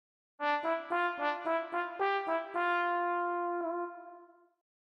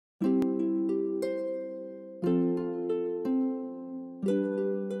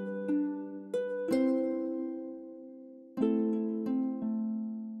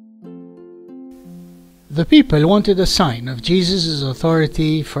The people wanted a sign of Jesus'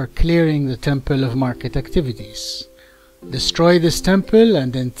 authority for clearing the temple of market activities. "Destroy this temple,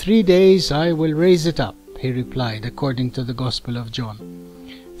 and in 3 days I will raise it up," he replied, according to the Gospel of John.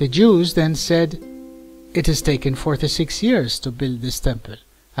 The Jews then said, "It has taken 46 years to build this temple,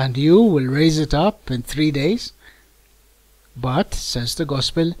 and you will raise it up in 3 days?" But, says the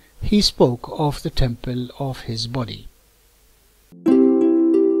Gospel, he spoke of the temple of his body.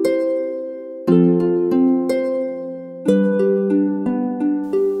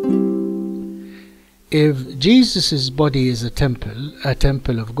 If Jesus' body is a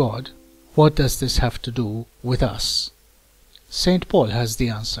temple of God, what does this have to do with us? St. Paul has the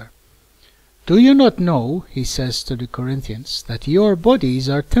answer. "Do you not know," he says to the Corinthians, "that your bodies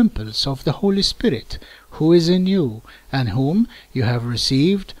are temples of the Holy Spirit, who is in you, and whom you have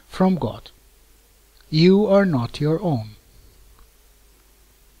received from God? You are not your own."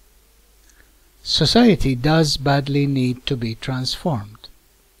 Society does badly need to be transformed.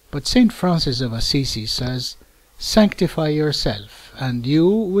 But St. Francis of Assisi says, "Sanctify yourself, and you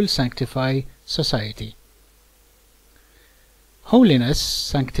will sanctify society." Holiness,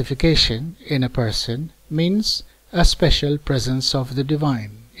 sanctification, in a person means a special presence of the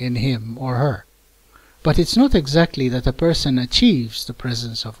divine in him or her. But it's not exactly that a person achieves the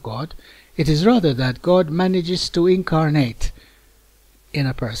presence of God, it is rather that God manages to incarnate in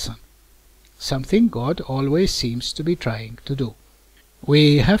a person, something God always seems to be trying to do.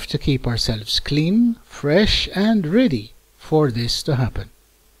 We have to keep ourselves clean, fresh, and ready for this to happen.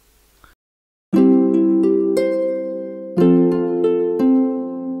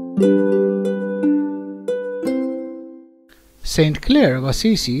 St. Clare of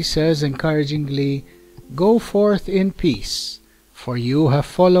Assisi says encouragingly, "Go forth in peace, for you have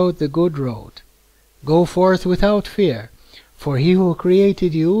followed the good road. Go forth without fear, for he who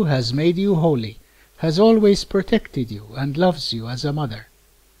created you has made you holy, has always protected you, and loves you as a mother.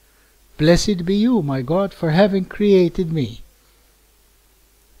 Blessed be you, my God, for having created me."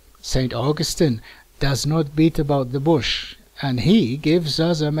 St. Augustine does not beat about the bush, and he gives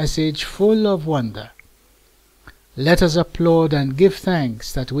us a message full of wonder. Let us applaud and give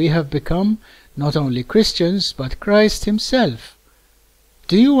thanks that we have become not only Christians, but Christ himself.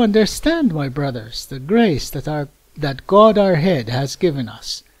 Do you understand, my brothers, the grace that God our Head has given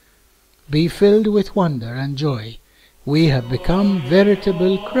us? Be filled with wonder and joy. We have become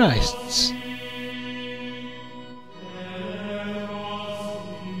veritable Christs.